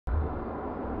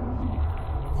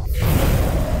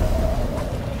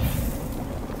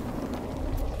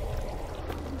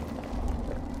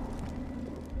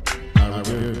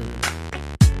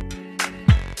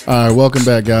All right, welcome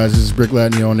back, guys. This is Breck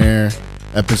Latney On Air,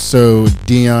 episode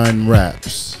Deon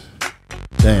Raps.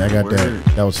 Dang, I got that.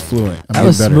 That was fluent. That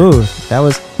was smooth.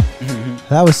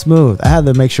 That was smooth. I had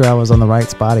to make sure I was on the right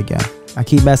spot again. I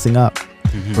keep messing up.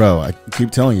 Bro, I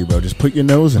keep telling you, bro, just put your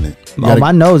nose in it.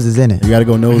 My nose is in it. You got to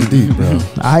go nose deep, bro.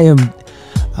 I'm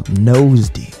nose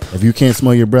deep. If you can't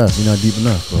smell your breath, you're not deep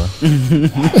enough, bro.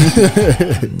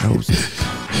 Nose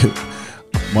deep.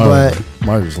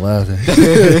 Mark was laughing.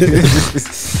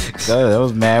 That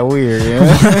was mad weird.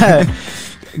 Yeah?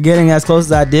 Getting as close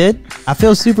as I did, I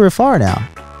feel super far now.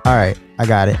 All right, I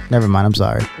got it. Never mind. I'm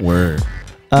sorry. Word.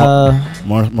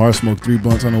 Mar smoked 3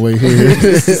 blunts on the way here.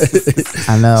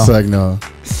 I know. It's like, no.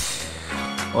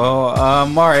 Well, all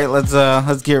right. Let's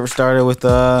get started with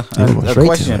a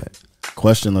question.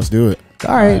 Question. Let's do it.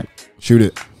 All right. Shoot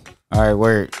it. All right.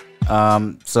 Word.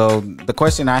 So the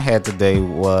question I had today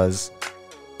was,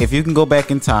 if you can go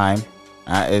back in time,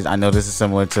 I know this is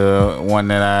similar to one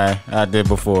that I did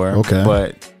before. Okay.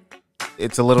 But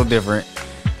it's a little different.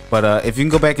 But if you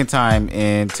can go back in time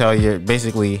and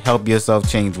basically help yourself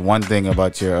change one thing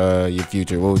about your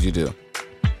future, what would you do?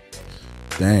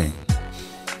 Dang.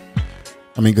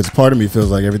 I mean, because part of me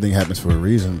feels like everything happens for a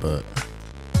reason, but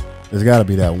there's got to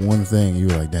be that one thing you're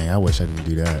like, dang, I wish I didn't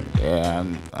do that. Yeah,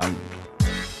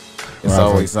 it's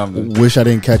always something. Wish I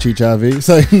didn't catch HIV. It's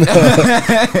like, no.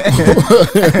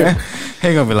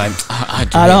 He gonna be like,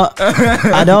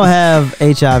 I don't have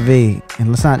HIV, and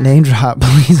let's not name drop,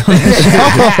 please, on this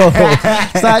show.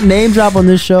 Let's not name drop on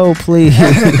this show, please.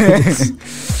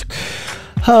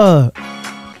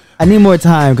 I need more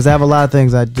time because I have a lot of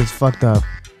things I just fucked up.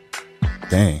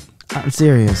 Dang. I'm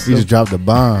serious. You just dropped the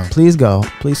bomb. Please go.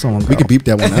 Please, someone go. We could beep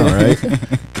that one out, right?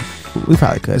 We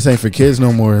probably could. This ain't for kids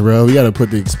no more, bro. We got to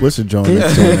put the explicit joint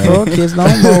next to it now. Kids no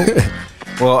more.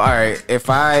 Well, all right. If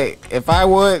I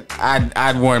would,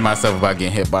 I'd warn myself about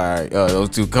getting hit by those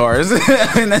 2 cars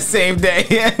in the same day.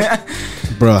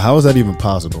 Bro, how is that even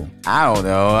possible? I don't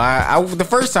know. I the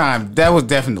first time that was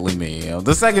definitely me.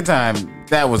 The second time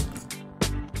that was.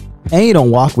 And you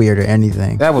don't walk weird or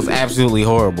anything. That was absolutely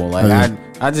horrible. Like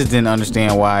I just didn't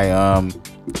understand why.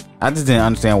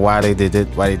 Why they did it.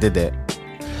 Why they did that.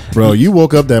 Bro, you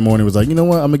woke up that morning and was like, you know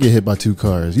what? I'm going to get hit by 2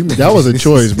 cars. That was a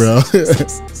choice, bro.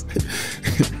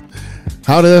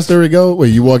 How did that story go? Wait,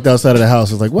 you walked outside of the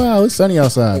house. It was like, wow, it's sunny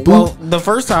outside. Boom. Well, the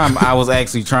first time I was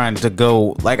actually trying to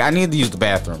go, like, I needed to use the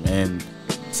bathroom. And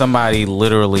somebody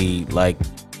literally, like,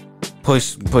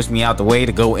 pushed me out the way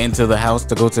to go into the house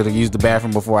to use the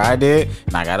bathroom before I did.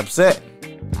 And I got upset.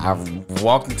 I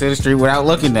walked into the street without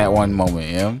looking that one moment,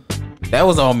 you know? That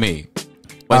was all me.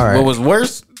 But what was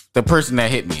worse, the person that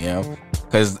hit me, you know,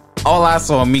 because all I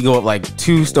saw me go up like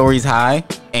 2 stories high,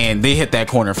 and they hit that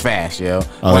corner fast, yo.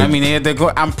 When I mean they hit that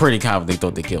corner, I'm pretty confident they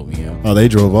thought they killed me, yo. Oh, they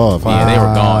drove off. Yeah, they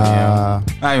were gone, yo.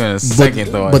 Not even a second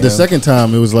thought. But the second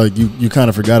time, it was like you kind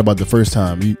of forgot about the first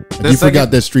time. You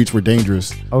forgot that streets were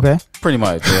dangerous. Okay, pretty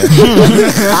much. Yeah.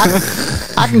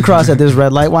 I can cross at this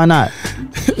red light. Why not?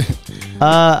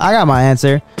 I got my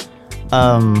answer.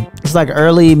 It's like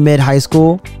early mid high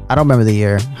school. I don't remember the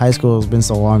year. High school has been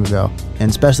so long ago, and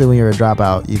especially when you're a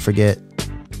dropout, you forget.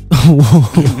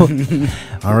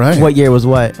 All right. What year was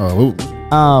what? Oh.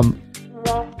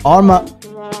 On my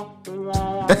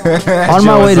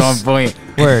way to point.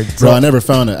 Word. Bro, I never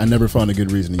found a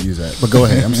good reason to use that. But go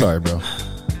ahead. I'm sorry, bro.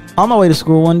 On my way to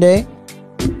school one day,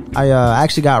 I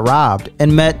actually got robbed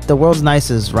and met the world's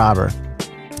nicest robber.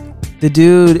 The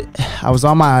dude, I was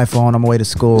on my iPhone on my way to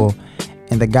school,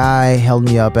 and the guy held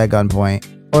me up at gunpoint,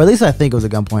 or at least I think it was a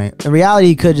gunpoint. In reality,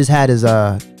 he could just had his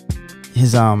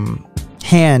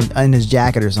hand in his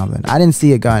jacket or something. I didn't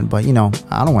see a gun, but you know,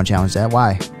 I don't want to challenge that.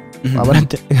 Why? Why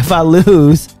would if I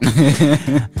lose,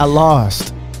 I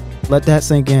lost. Let that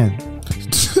sink in.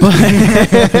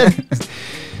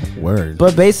 Word.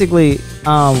 But basically,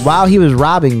 while he was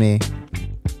robbing me,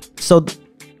 so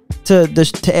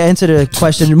to answer the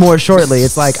question more shortly,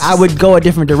 it's like I would go a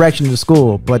different direction to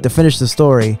school. But to finish the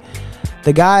story,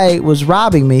 the guy was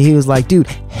robbing me. He was like, dude,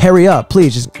 hurry up,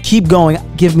 please, just keep going,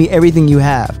 give me everything you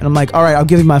have. And I'm like, all right, I'll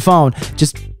give you my phone,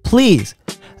 just please.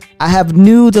 I have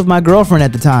nudes of my girlfriend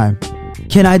at the time.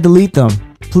 Can I delete them?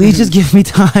 Please just give me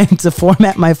time to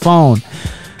format my phone,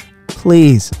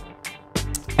 please.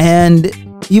 And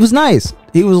he was nice.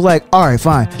 He was like, all right,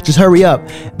 fine, just hurry up.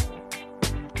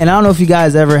 And I don't know if you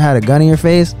guys ever had a gun in your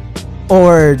face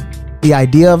or the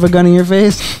idea of a gun in your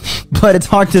face, but it's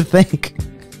hard to think.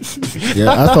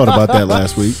 Yeah, I thought about that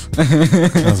last week. I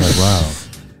was like,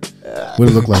 wow, what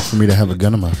it look like for me to have a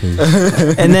gun in my face?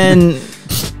 And then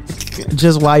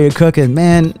just while you're cooking,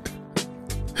 man,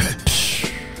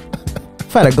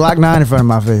 if I had a Glock 9 in front of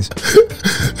my face,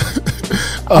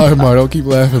 All right, Mar, don't keep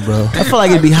laughing, bro. I feel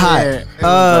like it'd be hot. Yeah, it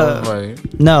was so funny.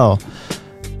 No.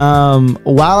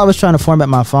 While I was trying to format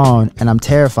my phone and I'm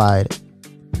terrified,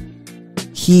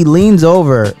 he leans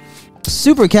over,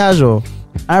 super casual.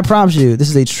 I promise you, this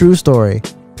is a true story.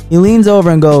 He leans over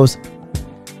and goes,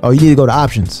 "Oh, you need to go to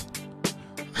options."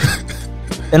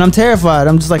 And I'm terrified.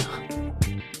 I'm just like,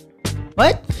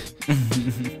 "What?"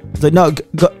 He's like, "No,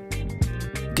 go.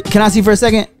 Can I see for a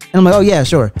second?" And I'm like, "Oh yeah,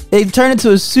 sure." It turned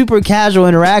into a super casual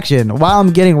interaction while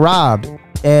I'm getting robbed,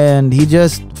 and he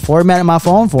just formatted my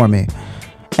phone for me.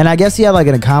 And I guess he had like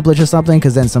an accomplice or something,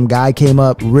 because then some guy came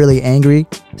up really angry,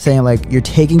 saying like, "You're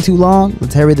taking too long.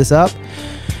 Let's hurry this up."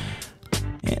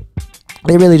 And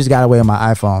they really just got away with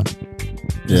my iPhone.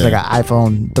 It's like an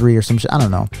iPhone 3 or some shit. I don't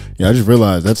know. Yeah, I just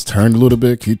realized that's turned a little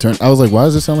bit. I was like, why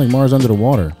does it sound like Mars under the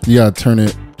water? You gotta turn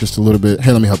it just a little bit.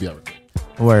 Hey, let me help you out.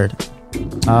 Word.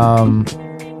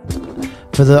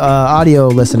 For the audio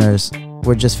listeners,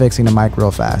 we're just fixing the mic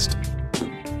real fast.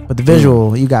 But the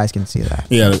visual, you guys can see that.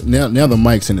 Yeah, now the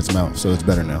mic's in its mouth, so it's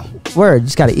better now. Word, you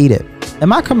just gotta eat it.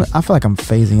 Am I coming? I feel like I'm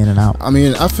phasing in and out. I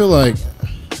mean, I feel like,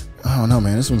 I don't know,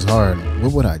 man. This one's hard.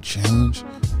 What would I change?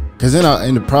 Because then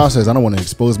in the process, I don't want to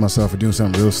expose myself for doing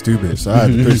something real stupid. So I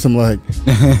had to pick some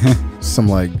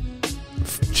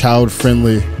child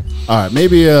friendly. All right,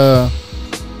 maybe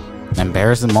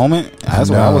Embarrassing moment?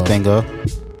 That's what I would think of.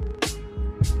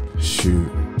 Shoot.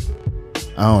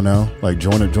 I don't know. Like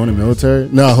join the military?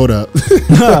 No, hold up.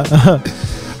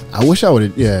 I wish I would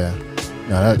have. Yeah.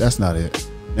 No, that's not it.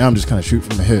 Now I'm just kind of shooting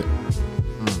from the hip.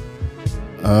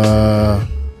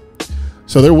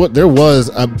 So there was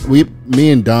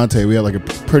me and Dante, we had like a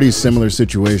pretty similar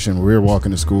situation where we were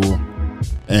walking to school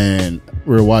and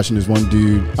we were watching this one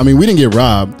dude. I mean, we didn't get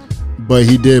robbed, but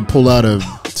he did pull out a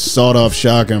sawed-off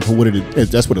shotgun for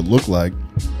that's what it looked like.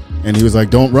 And he was like,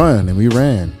 "Don't run," and we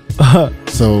ran.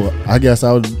 So I guess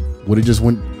I would have just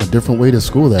went a different way to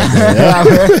school that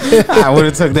day. I would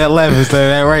have took that left instead of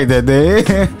that right that day.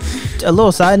 A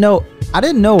little side note, I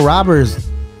didn't know robbers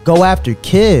go after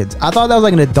kids. I thought that was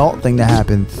like an adult thing to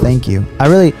happen. Thank you.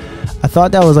 I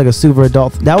thought that was like a super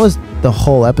adult. That was the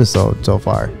whole episode so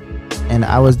far. And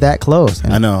I was that close.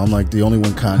 And I know. I'm like the only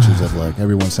one conscious of like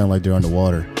everyone sound like they're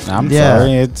underwater. I'm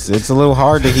sorry. It's a little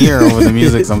hard to hear over the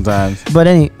music sometimes. But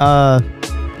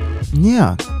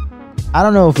yeah. I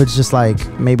don't know if it's just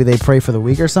like maybe they pray for the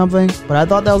weak or something, but I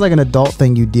thought that was like an adult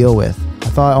thing you deal with. I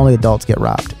thought only adults get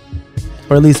robbed.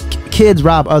 Or at least kids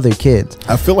rob other kids.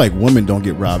 I feel like women don't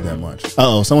get robbed that much.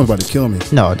 Uh-oh, someone's about to kill me.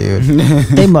 No, dude.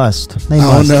 They must. I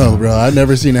don't know, bro. I've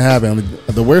never seen it happen. I mean,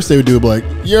 the worst they would do would be like,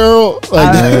 "Yo."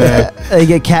 Like they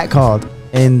get catcalled.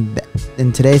 And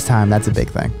in today's time, that's a big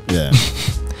thing. Yeah.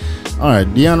 All right,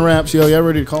 Deon Raps. Yo, y'all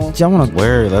ready to call him? Do y'all want to...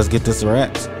 Word, let's get this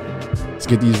raps. Let's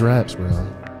get these raps, bro.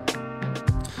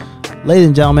 Ladies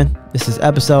and gentlemen, this is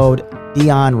episode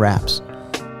Deon Raps.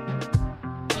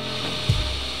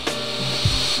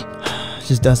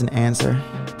 Just doesn't answer.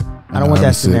 I don't want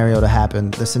that scenario to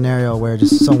happen. The scenario where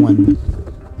just someone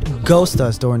ghosts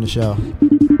us during the show.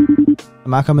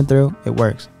 Am I coming through? It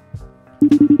works.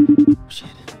 Shit.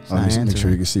 Just make sure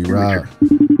you can see Rob.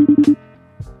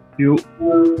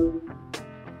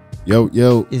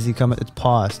 Yo. Is he coming? It's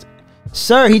paused.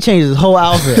 Sir, he changed his whole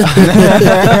outfit. I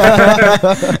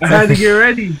had to get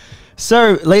ready.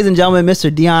 Sir, ladies and gentlemen, Mr.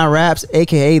 Deon Raps,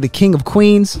 a.k.a. the King of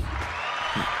Queens.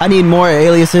 I need more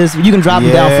aliases. You can drop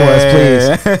them down for us,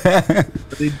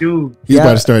 please. They do. He's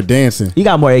about to start dancing. You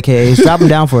got more AKAs. Drop them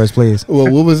down for us, please.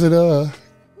 Well, what was it?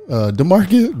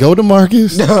 DeMarcus? Go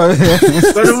DeMarcus. Go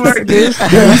to Marcus.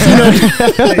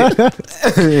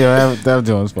 Yeah,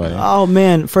 that was funny. Oh,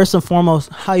 man. First and foremost,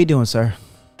 how you doing, sir?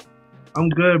 I'm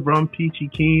good, bro. I'm peachy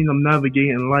keen. I'm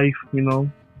navigating life,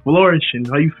 flourishing.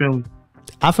 How you feeling?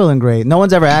 I'm feeling great. No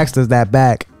one's ever asked us that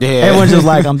back. Yeah. Everyone's just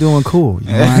like, I'm doing cool.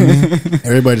 You know what I mean?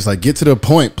 Everybody's like, get to the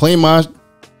point. Play my...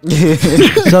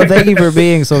 So thank you for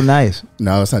being so nice.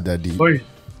 No, it's not that deep.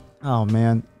 Oh,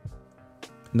 man.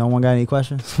 No one got any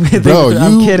questions? Bro,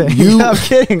 I'm kidding. I'm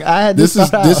kidding. I had this is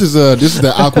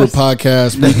the awkward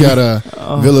podcast. We got a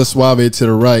Villa Suave to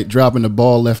the right, dropping the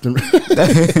ball left and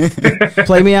right.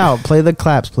 Play me out. Play the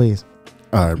claps, please.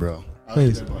 All right, bro.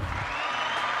 Please.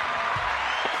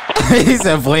 He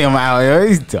said play him out. Yo.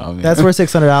 He's dumb. That's where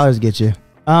 $600 get you.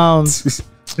 And this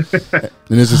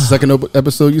is the second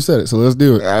episode you said it, so let's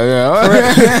do it.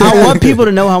 I want people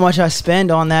to know how much I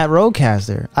spend on that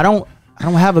Rodecaster. I don't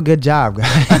have a good job, guys.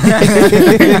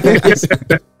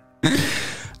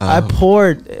 I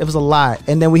poured. It was a lot,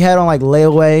 and then we had on like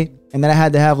layaway, and then I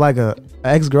had to have like a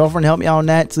ex-girlfriend help me out on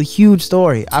that. It's a huge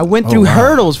story. I went through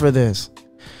hurdles for this.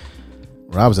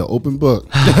 Rob's an open book.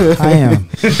 I am.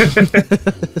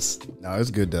 No,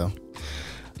 it's good though.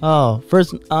 Oh,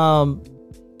 first,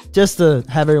 just to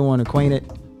have everyone acquainted.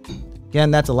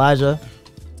 Again, that's Elijah.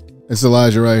 It's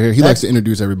Elijah right here. He likes to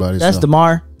introduce everybody. That's so.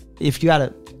 Damar. If you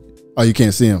gotta, Oh, you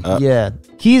can't see him. yeah,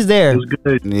 he's there. It was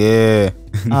good. Yeah.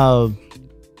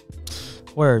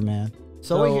 Word, man.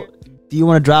 So, do you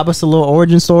want to drop us a little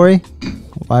origin story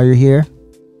while you're here?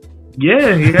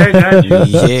 Yeah, I got you.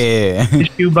 Yeah.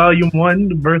 Issue Volume 1,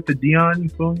 The Birth of Deon. You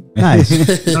feel me? Nice.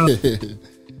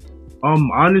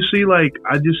 Honestly, like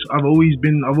I've always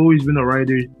been a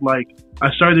writer. Like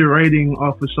I started writing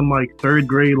off of some like third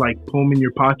grade like poem in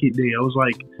your pocket day. I was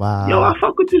like, Wow. yo, I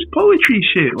fuck with this poetry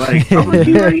shit. Like I'm gonna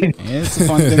keep writing. Yeah, it's a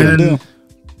fun thing to do.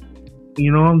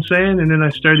 You know what I'm saying? And then I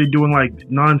started doing like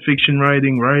nonfiction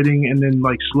writing, and then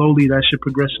like slowly that shit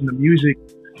progressed into music.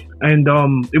 And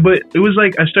it was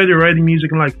like I started writing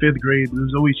music in like 5th grade. It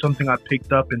was always something I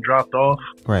picked up and dropped off.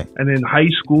 Right. And then high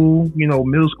school, you know,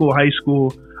 middle school, high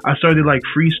school, I started like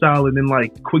freestyling in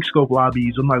like quickscope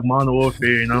lobbies. I'm like Modern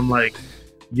Warfare, and I'm like,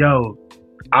 yo,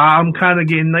 I'm kind of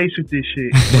getting nice with this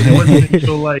shit. But it wasn't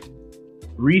until like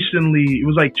recently, it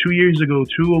was like 2 years ago,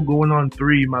 2 going on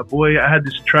 3. My boy, I had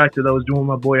this track that I was doing with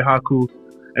my boy Haku,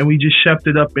 and we just chefed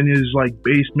it up in his like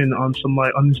basement on some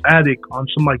like on his attic on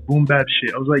some like boom bap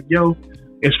shit. I was like, yo,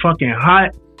 it's fucking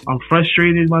hot. I'm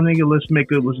frustrated, my nigga. Let's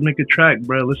make a track,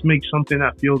 bro. Let's make something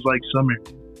that feels like summer.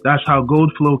 That's how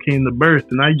Gold Flow came to birth,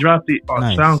 and I dropped it on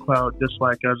Nice. SoundCloud just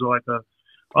like as like a,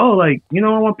 oh, like, you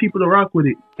know, I want people to rock with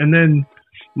it. And then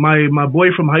my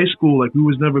boy from high school, like we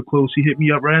was never close. He hit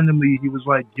me up randomly. He was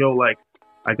like, yo, like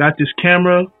I got this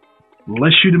camera.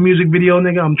 Let's shoot a music video,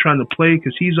 nigga. I'm trying to play,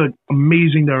 because he's an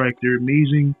amazing director,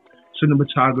 amazing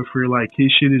cinematographer. Like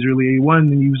his shit is really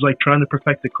A1, and he was like trying to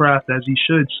perfect the craft as he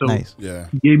should. So Nice. Yeah.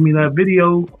 he gave me that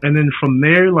video, and then from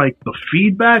there, like the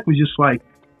feedback was just like,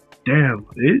 damn,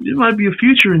 it might be a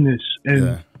future in this. And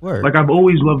Yeah. Word. like I've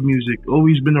always loved music,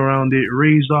 always been around it,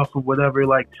 raised off of whatever.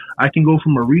 Like I can go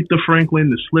from Aretha Franklin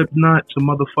to Slipknot to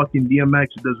motherfucking DMX.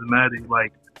 It doesn't matter.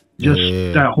 Like just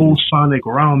Yeah. that whole sonic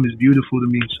realm is beautiful to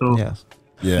me. So Yes.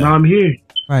 Yeah. now I'm here.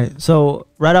 Right. So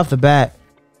right off the bat,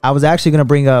 I was actually gonna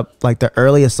bring up like the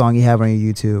earliest song you have on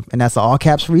your YouTube, and that's the all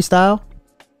caps freestyle.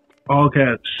 All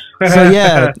caps. So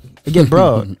yeah, again,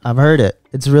 bro, I've heard it.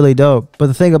 It's really dope. But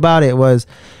the thing about it was,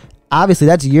 obviously,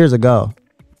 that's years ago.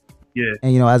 Yeah.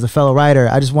 And you know, as a fellow writer,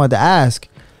 I just wanted to ask,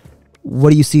 what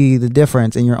do you see the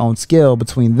difference in your own skill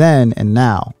between then and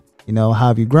now? You know, how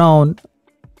have you grown?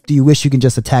 Do you wish you can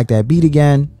just attack that beat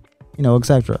again? You know,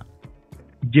 etc.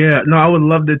 Yeah, no, I would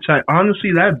love to try.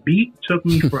 Honestly, that beat took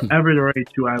me forever to write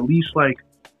to, at least like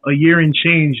a year and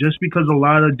change, just because a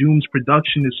lot of Doom's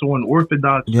production is so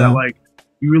unorthodox Yeah. that like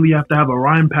you really have to have a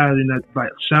rhyme pattern that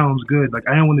like sounds good. Like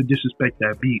I don't want to disrespect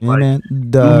that beat. Yeah, like man.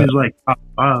 Doom is like top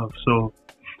 5, so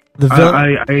The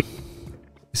I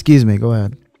excuse me. Go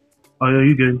ahead. oh yeah,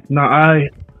 you good. No, I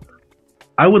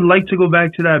would like to go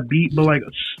back to that beat, but like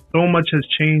so much has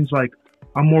changed. Like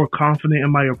I'm more confident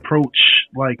in my approach.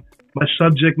 Like my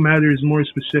subject matter is more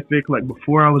specific. Like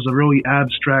before I was a really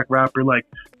abstract rapper, like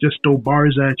just throw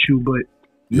bars at you. But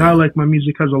now like my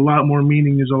music has a lot more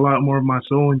meaning. There's a lot more of my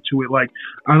soul into it. Like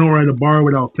I don't write a bar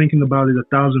without thinking about it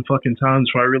 1,000 fucking times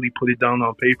before I really put it down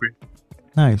on paper.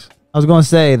 Nice. I was going to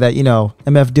say that, you know,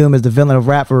 MF Doom is the villain of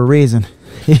rap for a reason.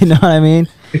 You know what I mean?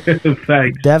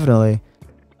 Facts. Definitely.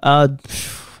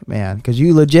 Man, because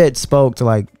you legit spoke to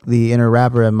like the inner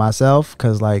rapper and myself,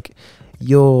 because like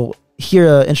you'll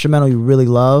hear an instrumental you really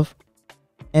love,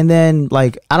 and then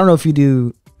like I don't know if you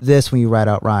do this when you write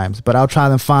out rhymes, but I'll try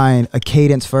to find a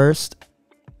cadence first,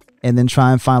 and then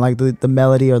try and find like the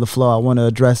melody or the flow I want to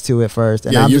address to it first.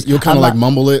 And Yeah, you'll kind of like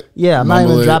mumble it. Yeah, I'm not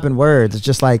even dropping words. It's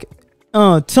just like,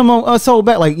 someone, so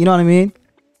bad, like, you know what I mean?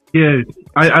 Yeah,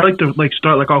 I like to like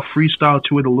start like I'll freestyle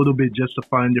to it a little bit just to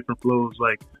find different flows.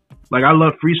 Like I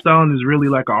love freestyling is really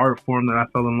like an art form that I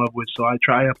fell in love with. So I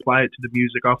try to apply it to the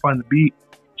music. I'll find the beat,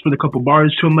 spit a couple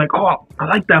bars to them, like, oh, I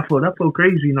like that flow. That flow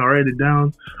crazy, and I'll write it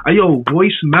down.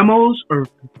 Voice memos or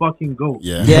fucking go.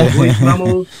 Yeah. Voice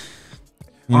memos.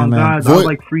 Yeah, man. God, I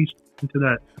like freestyling to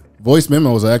that. Voice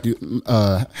memos actually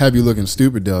have you looking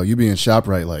stupid though. You be in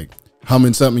ShopRite like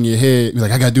humming something in your head. You're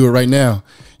like, I gotta do it right now.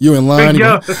 You in line.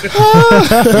 Yo. Like, I'll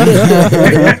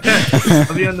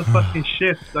be on the fucking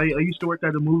shift. I used to work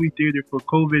at a movie theater for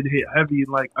COVID hit heavy.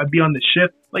 Like I'd be on the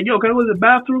shift. Like, yo, can I go to the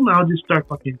bathroom? And I'll just start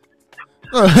fucking.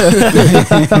 Bro,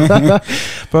 that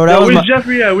Yo, was where's my,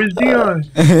 Jeffrey at? Where's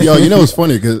Deon? Yo, you know what's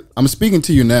funny? Because I'm speaking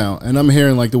to you now, and I'm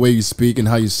hearing like the way you speak and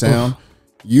how you sound.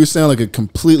 You sound like a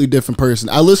completely different person.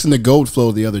 I listened to Gold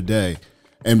Flow the other day,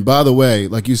 And by the way,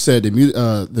 like you said,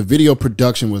 the video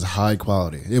production was high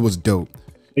quality. It was dope.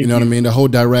 You know what I mean? The whole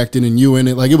directing and you in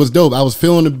it, like it was dope. I was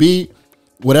feeling the beat.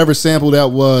 Whatever sample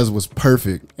that was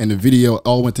perfect, and the video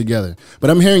all went together.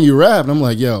 But I'm hearing you rap, and I'm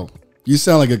like, yo, you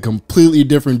sound like a completely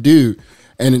different dude.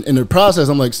 And in the process,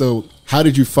 I'm like, so how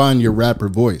did you find your rapper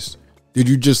voice? Did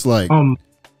you just like,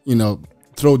 you know,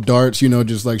 throw darts, you know,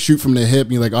 just like shoot from the hip,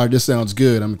 and you're like, all right, this sounds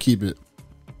good, I'm gonna keep it?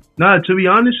 Nah, to be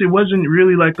honest, it wasn't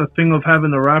really like a thing of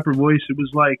having a rapper voice. It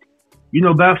was like, you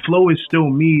know, that flow is still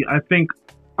me. I think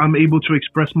I'm able to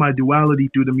express my duality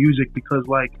through the music because,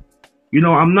 like, you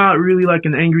know, I'm not really like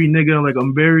an angry nigga. Like,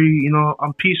 I'm very, you know,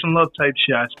 I'm peace and love type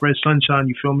shit. I spread sunshine,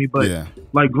 you feel me? But,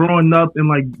 like, growing up and,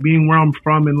 like, being where I'm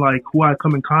from and, like, who I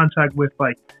come in contact with,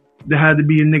 like, there had to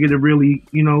be a nigga to really,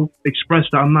 you know, express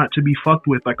that I'm not to be fucked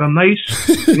with. Like, I'm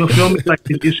nice, you know, feel me? Like,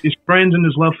 it's friends and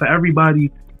there's love for everybody.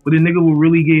 But the nigga will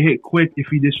really get hit quick if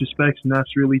he disrespects, and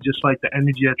that's really just like the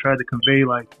energy I try to convey.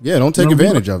 Like, yeah, don't take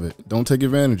advantage of it. Don't take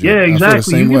advantage of it. Yeah,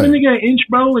 exactly. You give a nigga an inch,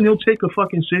 bro, and he'll take a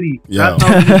fucking city. Yeah,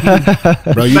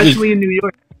 bro, especially in New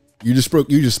York. You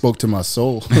just spoke to my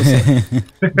soul,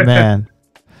 man.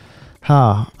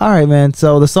 Huh. All right, man.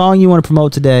 So the song you want to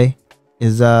promote today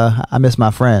is "I Miss My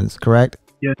Friends," correct?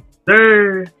 Yes,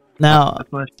 sir. Now,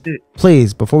 that's my shit.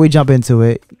 Please, before we jump into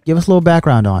it, give us a little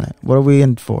background on it. What are we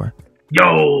in for?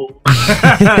 Yo,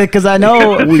 because I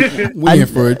know we in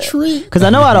for a treat. Because I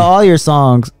know out of all your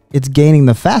songs, it's gaining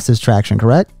the fastest traction,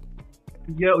 correct?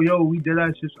 Yo, we did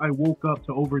that. I woke up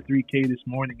to over 3K this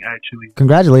morning, actually.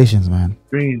 Congratulations, man.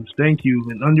 Dreams, thank you.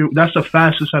 And that's the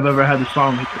fastest I've ever had a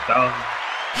song hit 1,000.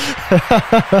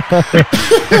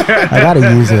 I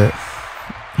gotta use it.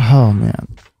 Oh man,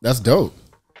 that's dope.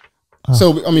 Oh.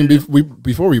 So I mean,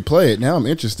 before we play it, now I'm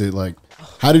interested. Like,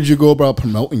 how did you go about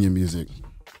promoting your music?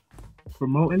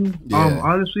 Promoting? Yeah.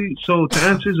 Honestly, so to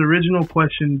answer his original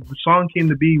question, the song came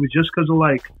to be was just because of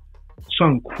like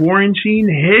some quarantine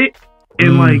hit,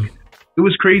 and like it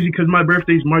was crazy because my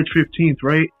birthday's March 15th,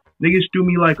 right? Niggas threw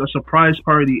me like a surprise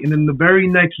party, and then the very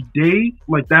next day,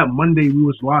 like that Monday, we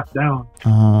was locked down.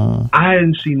 I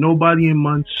hadn't seen nobody in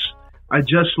months. I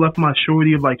just left my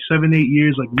shorty of like 7-8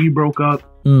 years. Like we broke up,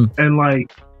 and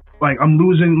like I'm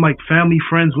losing like family,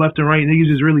 friends left and right.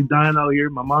 Niggas is really dying out here.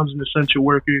 My mom's an essential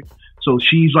worker, so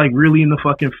she's like really in the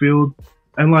fucking field.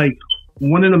 And like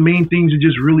one of the main things that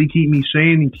just really keep me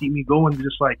sane and keep me going is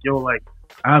just like, yo, like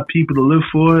I have people to live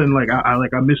for, and like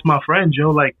I miss my friends,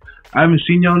 yo. Like I haven't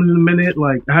seen y'all in a minute.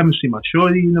 Like I haven't seen my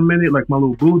shorty in a minute. Like my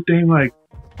little boo thing. Like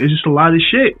it's just a lot of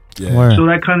shit. Yeah. So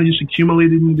that kind of just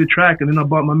accumulated me the track, and then I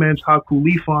bought my man's Haku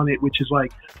Leaf on it, which is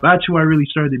like that's who I really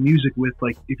started music with.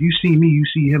 Like if you see me, you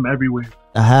see him everywhere.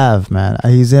 I have, man.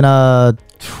 He's in I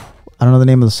don't know the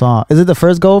name of the song. Is it the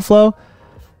first Gold Flow?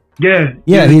 Yeah,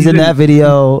 he's in that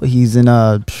video. He's in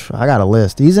I got a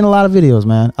list. He's in a lot of videos,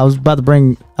 man. I was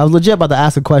legit about to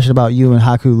ask a question about you and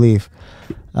Haku Leaf,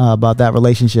 about that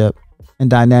relationship and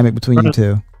dynamic between you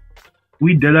two.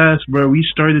 We deadass, bro. We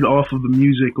started off of the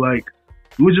music like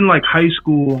we was in like high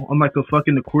school on like a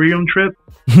fucking aquarium trip,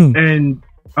 and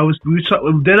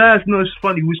deadass. No, it's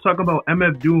funny. We was talking about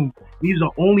MF Doom. He's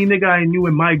the only nigga I knew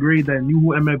in my grade that knew who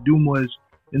MF Doom was.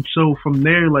 And so from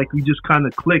there, like we just kind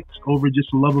of clicked over just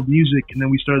the love of music, and then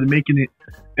we started making it.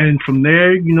 And from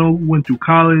there, you know, went through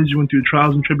college, went through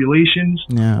trials and tribulations,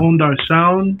 honed our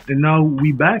sound, and now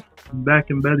we back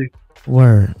and better.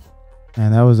 Word,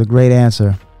 man, that was a great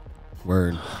answer.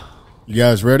 Word. You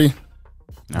guys ready?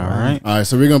 All right.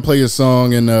 So we're gonna play your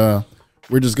song, and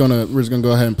we're just gonna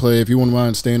go ahead and play. If you wouldn't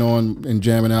mind staying on and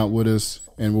jamming out with us,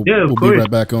 and we'll be right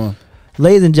back on.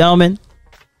 Ladies and gentlemen,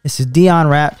 this is Deon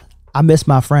Raps. I Miss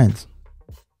My Friends.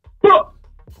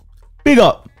 Big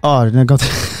up. Oh, didn't go.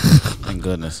 Thank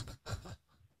goodness.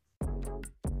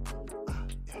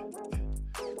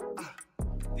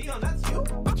 Deon, that's you.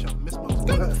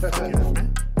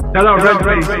 Shout out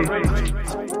Breck Latney.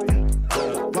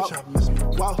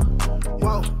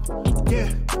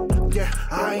 Yeah,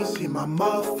 I ain't seen my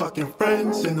motherfucking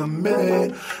friends in a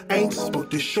minute. Ain't spoke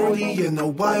to shorty in a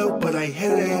while, but I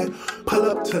hit it. Pull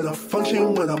up to the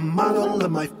function with a model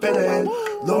in my fitted.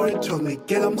 Lord told me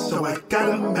get him, so I got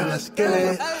him, and let's get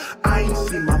it. I ain't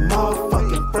seen my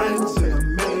motherfucking friends in a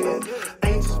minute.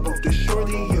 Ain't spoke to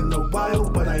shorty in a while,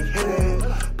 but I hit it.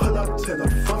 Pull up to the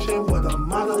function with a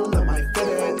model in my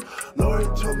fitted.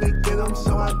 Lord told me get him,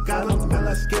 so I got him, and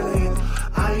let's get it.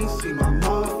 I ain't seen my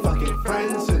motherfucking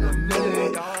friends in a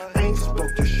minute. Ain't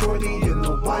spoke to shorty in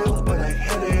a while, but I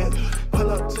hit it. Pull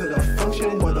up to the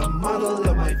function with a model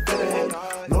of my fitted.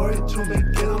 Lord told me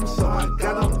get him, so I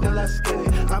got him, and let's get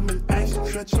it. I'm an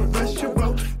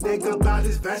extraterrestrial, nigga. think about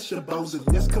is vegetables. And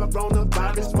this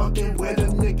coronavirus fucking with the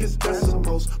niggas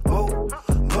decimals. Oh,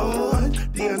 Lord,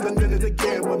 Deon done did it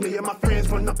again. When me and my friends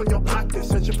run up in your pocket,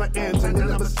 searching for ends. And they'll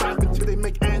never stop until they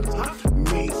make ends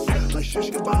meet. Like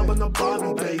shish kebab on a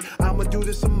Barbie day. I'ma do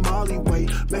this a Molly way.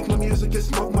 Make my music and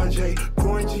smoke my J.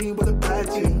 Quarantine with a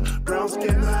bad team. Brown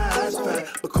skin, my ass fat.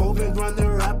 But COVID run the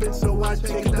rapping, so I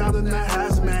take it down in the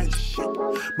hazmat.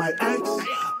 Shit, my ex,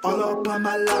 all up on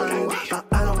my line. But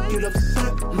I don't get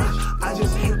upset much, I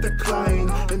just hit the decline.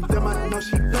 And then I know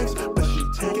she vexed, but she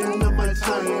taking up my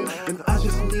time. And I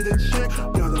just need a check,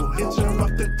 y'all don't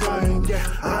interrupt the grind.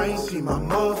 Yeah, I ain't seen my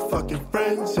motherfucking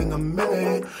friends in a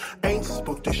minute. Ain't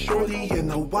spoke to shorty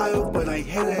in a while, but I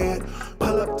hit it.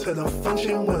 Pull up to the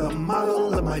function with a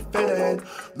model of my fitted.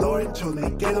 Lord told me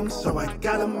get him, so I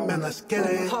got him, and let's get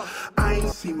it. I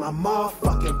ain't seen my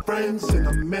motherfucking friends in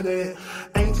a minute.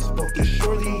 Ain't spoke to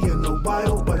shorty in a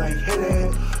while, but I hit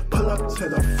it. Pull up to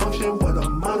the function with a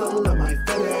model of my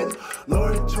fitted.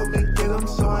 Lord told me get him,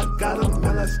 so I got him,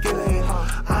 and let's get it.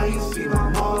 I ain't seen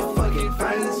my motherfucking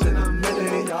friends in a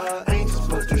minute. Ain't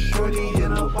spoke to shorty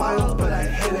in a while, but I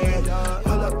hit it.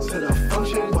 Pull up to the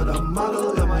function with a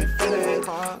model of my fitted.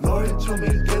 Lord told me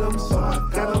get him, so I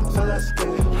got him, so let's get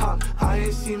it. I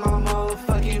ain't seen my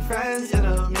motherfucking friends in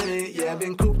a minute. Yeah,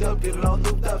 been cooped up, getting all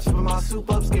looped up, sipping my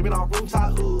soup up, skipping on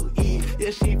rooftop. Ooh,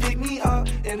 yeah, she picked me up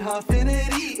in her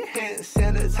finity. Hand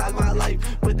sanitize my life,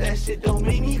 but that shit don't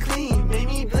make me clean, make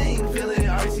me bling. Feeling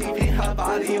artsy, paint her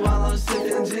body while I'm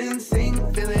sipping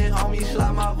ginseng. Feeling on me, she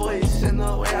like my voice and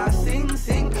the way I sing.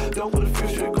 Don't put a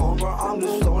future going, bro. I'm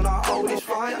just flowing, I always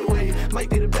find a way. Might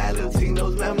be the bad little thing,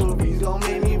 those memories gon'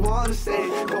 make me wanna stay.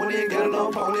 Going in, get an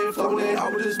opponent, floating. I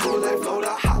would just move like float. A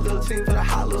hot little thing for the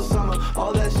hot little summer.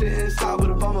 All that shit inside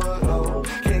with a bummer. No,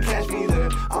 can't catch me there.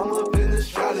 I'm up in the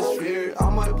stratosphere. I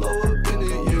might blow up in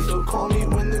a year, so call me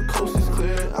when the coast is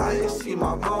clear. I ain't seen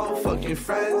my motherfucking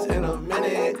friends in a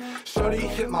minute. Shorty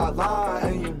hit my line,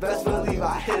 and you best believe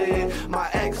I hit it. My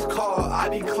ex called, I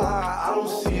decline. I don't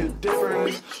see a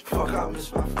difference. Fuck, I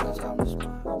miss my friends. I miss my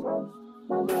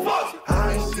fuck.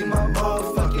 I ain't seen my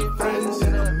motherfucking friends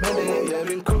in a minute. Yeah,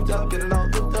 been cooped up, getting all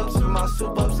looped up, sipping my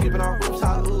soup up, skipping on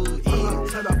rooftop. Ooh,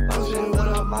 To the function with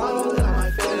a model in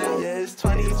my fitted. yeah, it's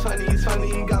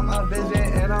 2020, got my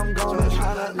vision, and I'm gonna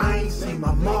try to. I ain't seen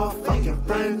my motherfucking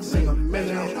friends in a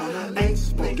minute. Ain't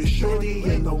spoke to shorty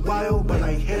in a while, but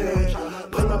I hit it.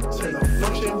 Pull up to the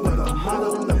function with a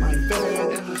model in my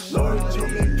fitted. Lord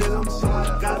told me get him, so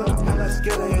I got him, and let's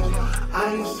get it.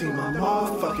 I ain't seen my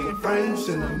motherfucking friends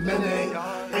in a minute.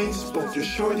 Ain't spoke to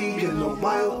shorty in a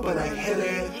while, but I hit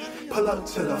it. Pull up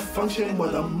to the function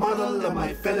with a model of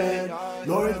my fitted.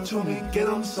 Lord told me get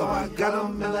him, so I got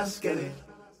him, and let's get it.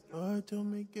 Lord told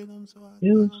me get him, so I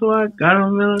Yeah, so I got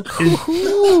him, man.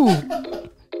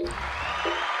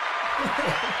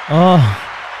 Oh,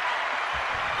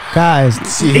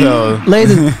 guys, Yo.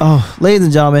 ladies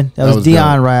and gentlemen, that was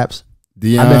Deon dope. Raps.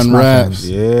 I missed Deon my Raps.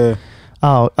 Yeah.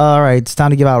 Oh, all right. It's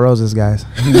time to give out roses, guys.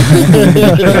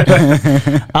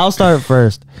 I'll start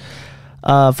first.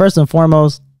 First and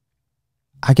foremost,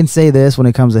 I can say this when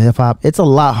it comes to hip hop. It's a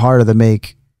lot harder to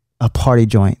make a party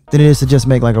joint than it is to just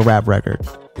make like a rap record.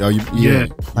 Yo, you Yeah.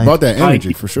 brought that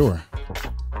energy for sure.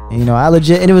 And, you know, I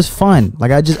legit, and it was fun.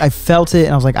 Like I felt it,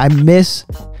 and I was like, I miss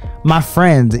my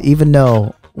friends, even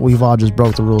though we've all just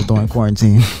broke the rules during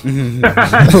quarantine.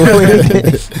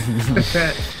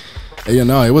 Yeah,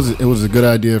 no, it was a good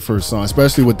idea for a song,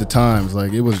 especially with the times.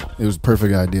 Like it was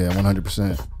perfect idea,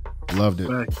 100%. Loved it.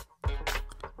 Right.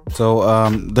 So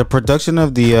the production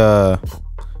of the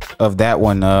of that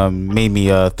one made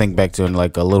me think back to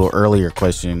like a little earlier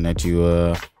question that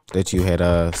you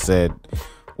had said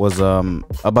was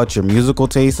about your musical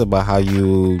taste, about how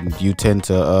you tend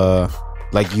to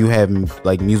like you have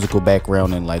like musical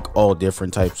background in like all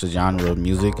different types of genre of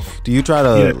music. Do you try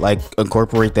to like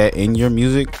incorporate that in your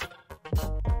music?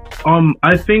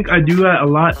 I think I do that a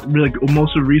lot, like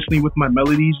most of recently with my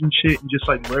melodies and shit, and just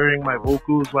like layering my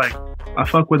vocals. Like I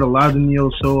fuck with a lot of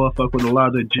Neo Soul, I fuck with a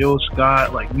lot of Jill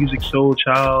Scott, like Music Soul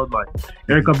Child, like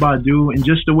Erykah Badu, and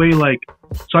just the way like.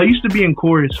 So I used to be in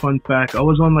chorus. Fun fact, I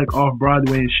was on like off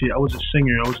Broadway and shit. I was a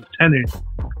singer, I was a tenor,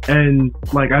 and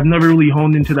like I've never really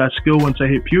honed into that skill once I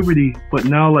hit puberty. But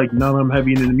now that I'm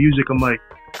heavy into the music, I'm like,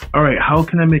 all right, how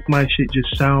can I make my shit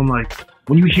just sound like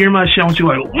when you hear my shit,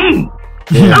 you're like,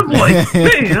 that boy,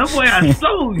 man, that boy has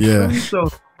soul. Yeah. So,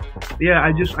 yeah,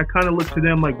 I kind of look to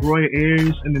them like Roy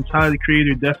Ayers, and then Tyler the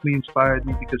Creator definitely inspired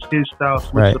me because his style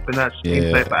slips up in that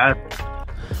same type of aspect.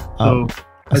 So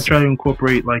I try to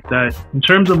incorporate like that. In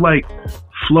terms of like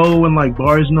flow and like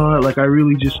bars and all that, like I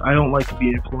don't like to be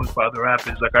influenced by other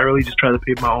rappers. Like I really just try to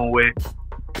pave my own way.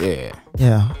 Yeah.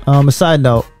 Yeah. A side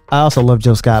note, I also love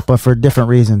Jill Scott, but for different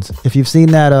reasons. If you've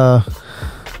seen that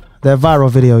that viral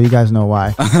video, you guys know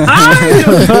why.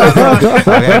 I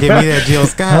gotta give me that Jill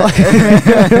Scott.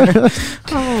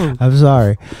 I'm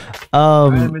sorry. I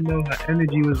didn't even know her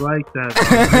energy was like that.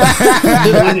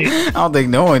 I don't think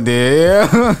no one did.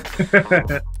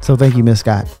 Yeah. So thank you, Miss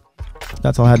Scott.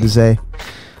 That's all I had to say.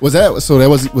 Was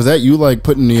that you like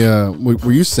putting the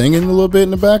were you singing a little bit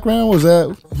in the background?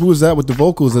 Who was that with the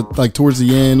vocals at, like towards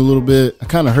the end a little bit? I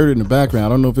kind of heard it in the background. I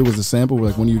don't know if it was a sample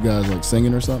like one of you guys like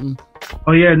singing or something.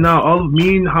 Oh yeah, no, all of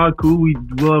me and Haku, we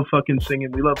love fucking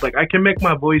singing. We love, like, I can make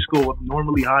my voice go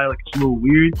normally high, like it's a little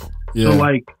weird. Yeah. So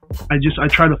like I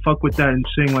try to fuck with that and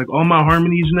sing like all my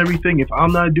harmonies and everything. If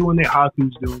I'm not doing it,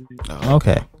 Haku's doing it.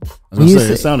 Okay. I was gonna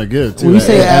say, it sounded good too. When you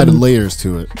say it added layers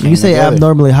to it. When you say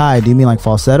abnormally high, do you mean like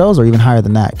falsettos or even higher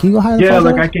than that? Can you go higher than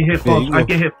falsettos? Like I can hit I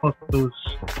can hit falsettos.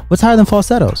 What's higher than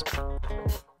falsettos?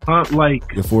 Like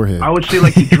your forehead. I would say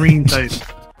like the dream type.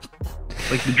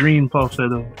 Like the dream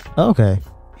falsetto. Okay.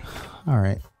 All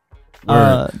right.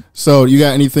 So you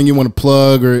got anything you want to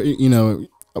plug, or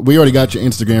we already got your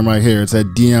Instagram right here. It's at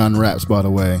Deon Raps, by the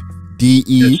way.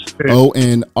 DEONRAPS.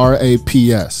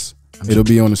 It'll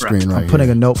be on the screen right here. I'm putting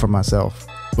a note for myself.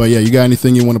 But yeah, you got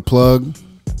anything you want to plug?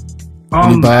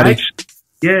 Anybody?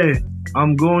 Yeah,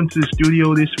 I'm going to the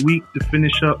studio this week to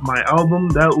finish up my album.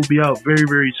 That will be out very,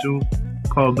 very soon.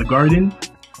 Called The Garden.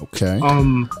 Okay.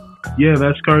 Yeah,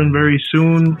 that's starting very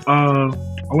soon.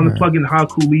 I want to plug in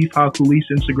Haku Leaf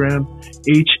Instagram,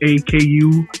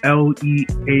 HAKULEAF,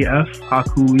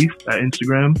 Haku Leaf at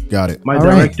Instagram. Got it. My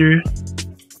director,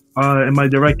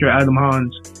 Adam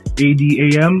Hans,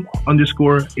 ADAM_HANS.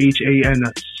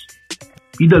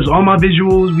 He does all my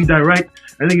visuals. We direct.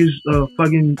 I think he's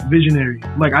fucking visionary.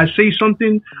 Like I say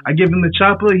something, I give him the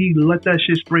chopper, he let that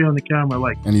shit spray on the camera.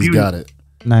 Like, and he's got it.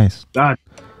 Nice. God.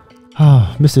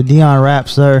 Oh, Mr. Deon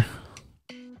Raps, sir.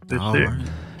 Right.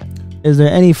 Is there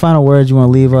any final words you want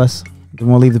to leave us? You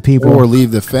want to leave the people, or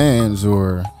leave the fans,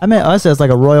 or I meant us as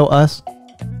like a royal us.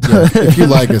 Yeah, if you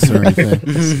like us or anything.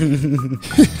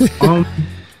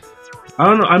 I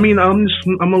don't know. I mean, I'm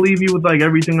gonna leave you with like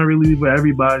everything I really leave with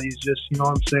everybody. It's just, you know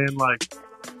what I'm saying, like,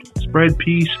 spread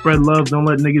peace, spread love. Don't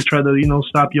let niggas try to,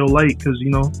 stop your light, because,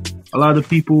 a lot of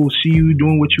people see you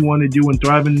doing what you want to do and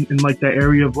thriving in like that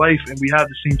area of life, and we have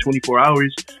the same 24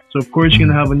 hours. So of course you're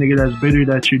gonna have a nigga that's bitter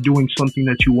that you're doing something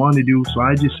that you want to do. So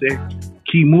I just say,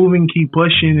 keep moving, keep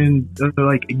pushing, and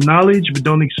like acknowledge, but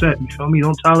don't accept. You feel me?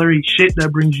 Don't tolerate shit that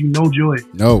brings you no joy.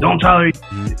 No. Don't tolerate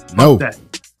shit. No. Fuck that.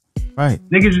 Right.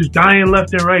 Niggas is dying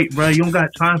left and right, bro. You don't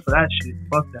got time for that shit.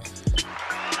 Fuck that.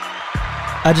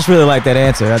 I just really like that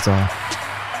answer. That's all.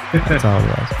 That's all it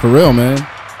was. For real, man.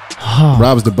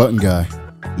 Rob's the button guy.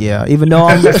 Yeah, even though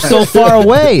I'm so far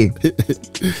away.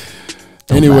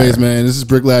 Anyways, man, this is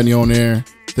Breck Latney On Air.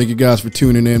 Thank you guys for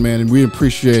tuning in, man, and we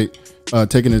appreciate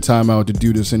taking the time out to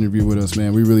do this interview with us,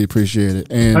 man. We really appreciate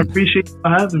it. And I appreciate you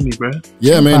having me, bro.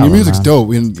 Yeah, man, your music's dope.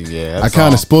 And yeah, I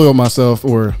kind of spoiled myself,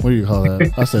 or what do you call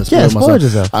that? I said spoiled myself.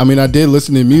 Yourself. I mean, I did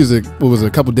listen to music. It was a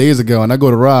couple days ago, and I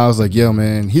go to Rob. I was like, yo,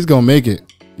 man, he's gonna make it.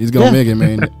 He's gonna make it,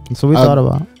 man. That's what we thought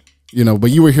about.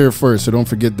 But you were here first, so don't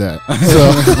forget that.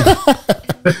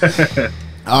 So,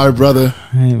 all right, brother.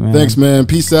 Hey, man. Thanks, man.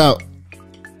 Peace out.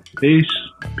 Peace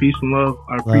and love.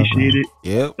 I appreciate it.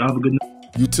 Yep. Have a good night.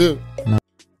 You too.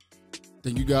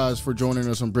 Thank you guys for joining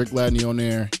us on Breck Latney On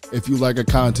Air. If you like our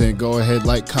content, go ahead,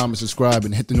 like, comment, subscribe,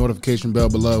 and hit the notification bell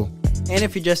below. And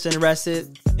if you're just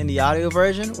interested in the audio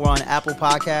version, we're on Apple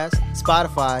Podcasts,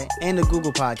 Spotify, and the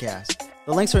Google Podcast.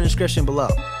 The links are in the description below.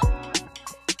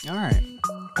 All right.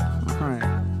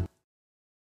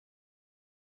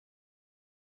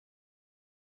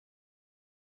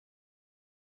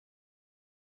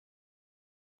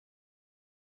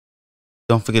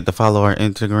 Don't forget to follow our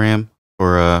Instagram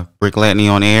for Breck Latney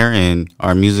On Air and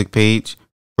our music page,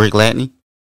 Breck Latney.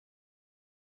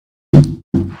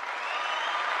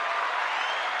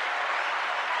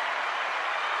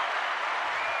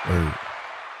 Word.